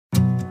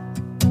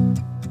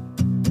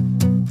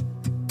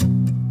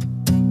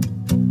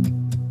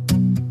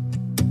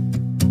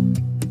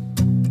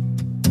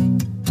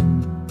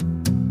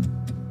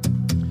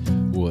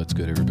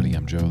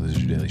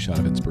Daily Shot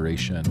of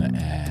Inspiration,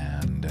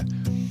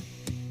 and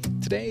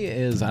today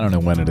is, I don't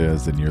know when it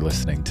is and you're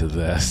listening to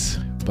this,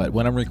 but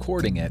when I'm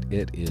recording it,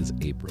 it is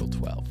April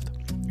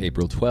 12th.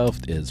 April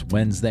 12th is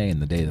Wednesday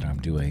and the day that I'm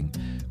doing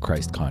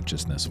Christ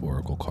Consciousness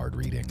Oracle card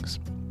readings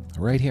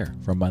right here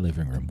from my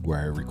living room where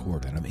I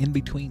record, and I'm in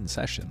between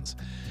sessions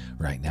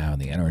right now, and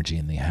the energy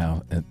in the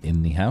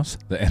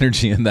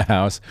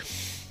house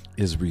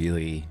is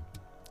really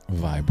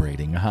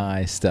vibrating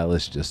high.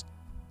 Stella's just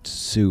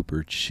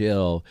super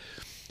chill.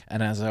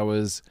 And as I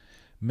was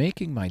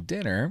making my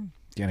dinner,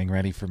 getting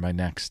ready for my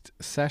next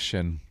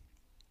session,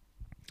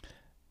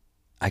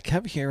 I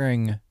kept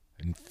hearing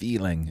and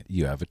feeling,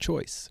 you have a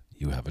choice.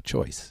 You have a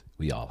choice.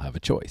 We all have a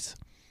choice.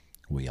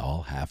 We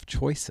all have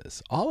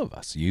choices. All of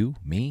us, you,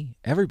 me,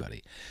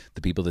 everybody.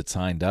 The people that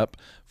signed up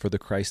for the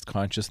Christ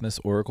Consciousness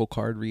Oracle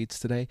card reads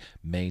today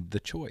made the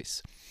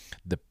choice.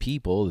 The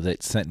people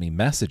that sent me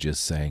messages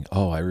saying,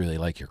 oh, I really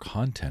like your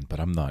content, but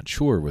I'm not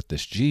sure with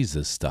this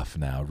Jesus stuff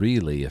now,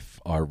 really, if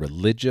our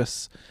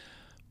religious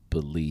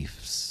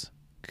beliefs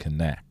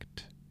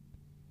connect.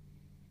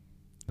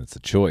 That's a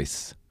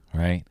choice,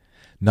 right?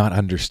 Not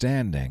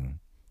understanding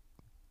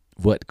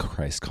what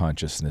Christ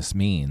consciousness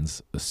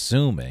means,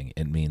 assuming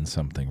it means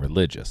something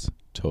religious.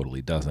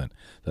 Totally doesn't.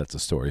 That's a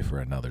story for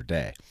another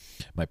day.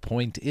 My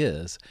point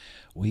is,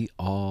 we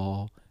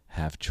all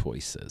have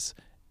choices.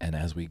 And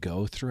as we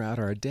go throughout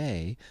our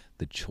day,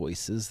 the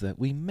choices that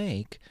we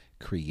make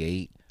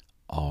create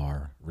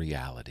our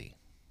reality.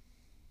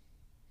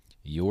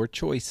 Your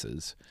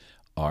choices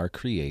are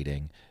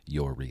creating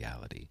your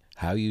reality.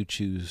 How you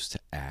choose to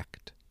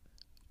act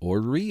or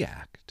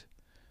react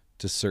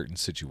to certain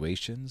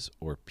situations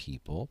or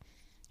people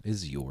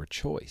is your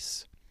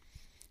choice.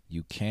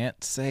 You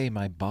can't say,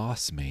 my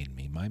boss made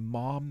me, my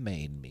mom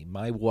made me,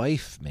 my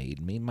wife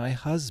made me, my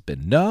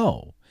husband.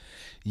 No,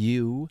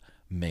 you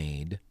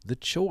made the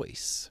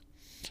choice.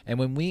 And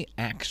when we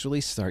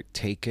actually start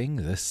taking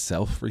this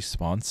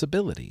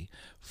self-responsibility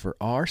for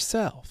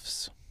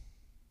ourselves,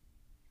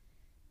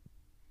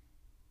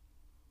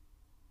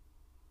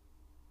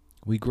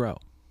 we grow,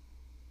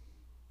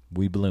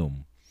 we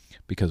bloom,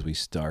 because we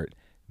start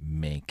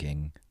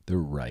making the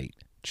right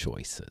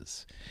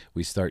choices.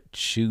 We start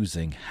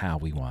choosing how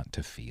we want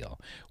to feel.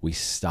 We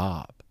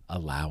stop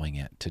allowing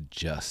it to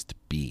just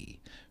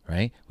be,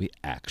 right? We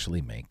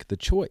actually make the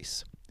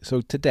choice.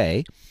 So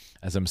today,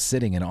 as I'm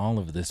sitting in all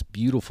of this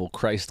beautiful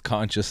Christ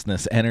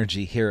consciousness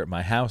energy here at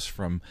my house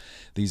from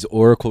these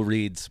oracle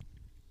reads,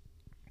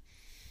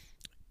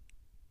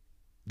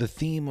 the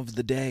theme of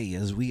the day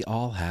is we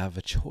all have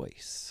a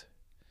choice.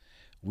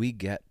 We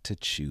get to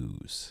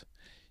choose.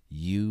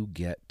 You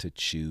get to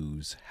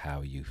choose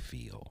how you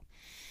feel.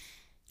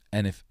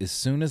 And if as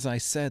soon as I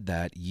said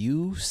that,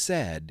 you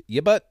said,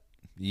 yeah, but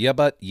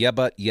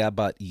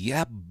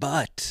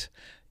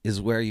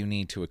is where you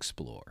need to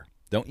explore.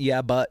 Don't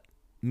yeah, but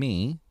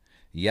me,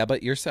 yeah,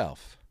 but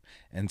yourself.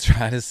 And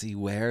try to see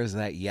where is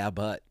that yeah,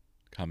 but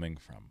coming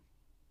from.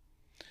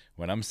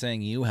 When I'm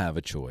saying you have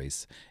a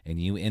choice and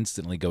you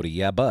instantly go to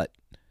yeah, but,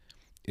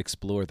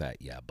 explore that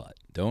yeah, but.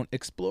 Don't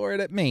explore it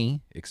at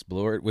me.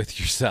 Explore it with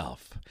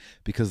yourself,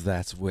 because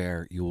that's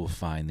where you will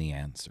find the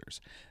answers.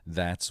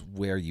 That's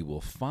where you will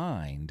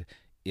find,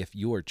 if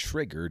you're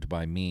triggered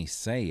by me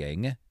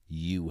saying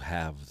you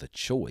have the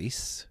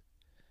choice,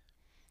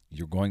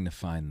 you're going to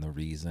find the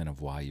reason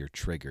of why you're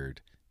triggered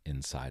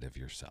inside of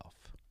yourself.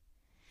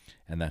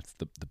 And that's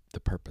the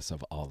purpose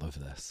of all of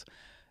this.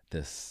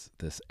 This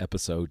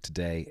episode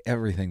today,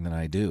 everything that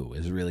I do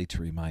is really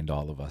to remind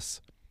all of us.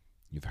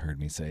 You've heard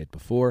me say it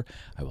before.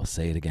 I will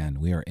say it again.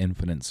 We are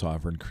infinite,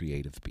 sovereign,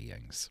 creative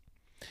beings.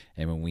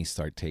 And when we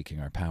start taking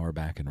our power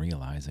back and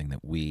realizing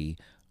that we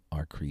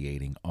are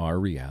creating our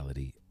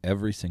reality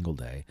every single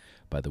day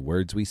by the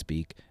words we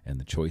speak and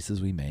the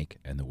choices we make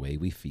and the way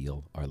we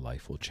feel, our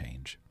life will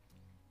change.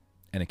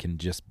 And it can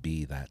just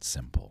be that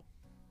simple.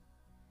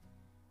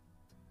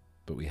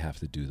 But we have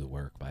to do the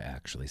work by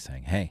actually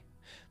saying, hey,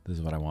 this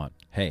is what I want.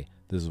 Hey,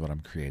 this is what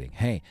I'm creating.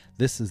 Hey,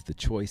 this is the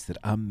choice that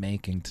I'm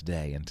making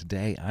today. And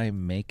today I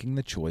am making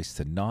the choice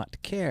to not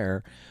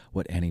care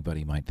what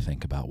anybody might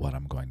think about what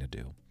I'm going to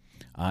do.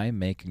 I'm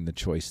making the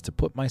choice to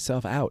put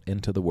myself out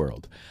into the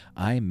world.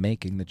 I'm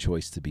making the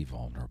choice to be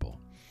vulnerable.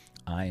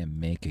 I am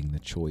making the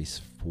choice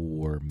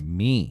for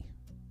me.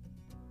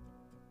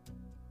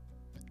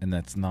 And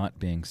that's not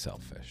being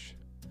selfish.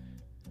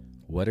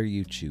 What are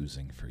you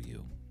choosing for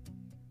you?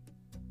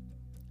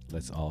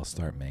 Let's all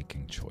start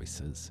making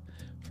choices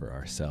for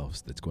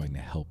ourselves that's going to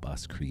help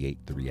us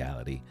create the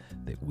reality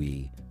that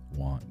we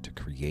want to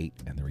create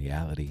and the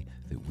reality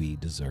that we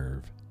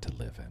deserve to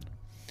live in.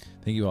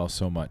 Thank you all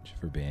so much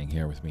for being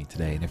here with me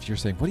today. And if you're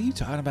saying, what are you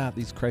talking about,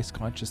 these Christ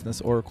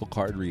Consciousness Oracle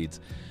card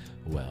reads?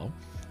 Well,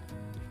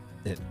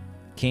 it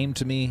came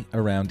to me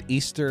around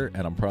Easter,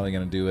 and I'm probably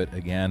going to do it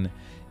again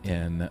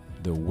in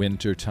the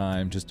winter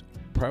time, just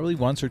probably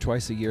once or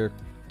twice a year,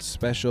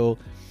 special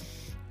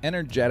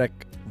energetic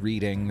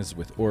readings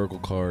with oracle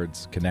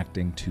cards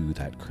connecting to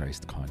that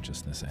Christ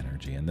consciousness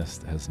energy. And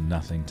this has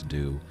nothing to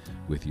do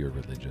with your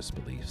religious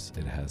beliefs.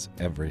 It has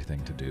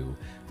everything to do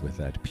with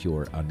that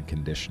pure,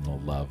 unconditional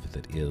love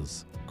that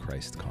is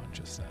Christ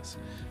consciousness.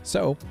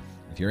 So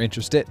if you're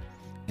interested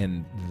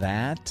in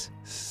that,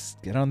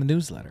 get on the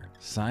newsletter,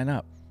 sign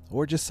up,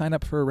 or just sign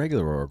up for a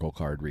regular oracle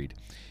card read.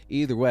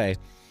 Either way,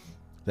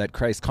 that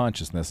Christ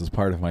consciousness is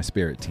part of my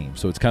spirit team,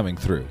 so it's coming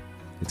through.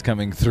 It's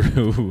coming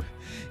through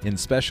in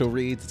special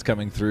reads, it's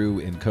coming through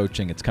in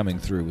coaching, it's coming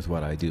through with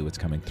what I do, it's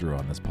coming through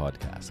on this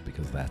podcast,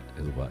 because that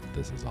is what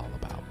this is all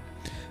about.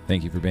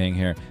 Thank you for being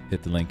here.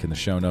 Hit the link in the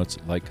show notes,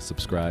 like,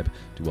 subscribe,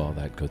 do all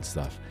that good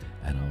stuff,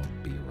 and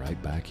I'll be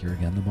right back here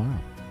again tomorrow.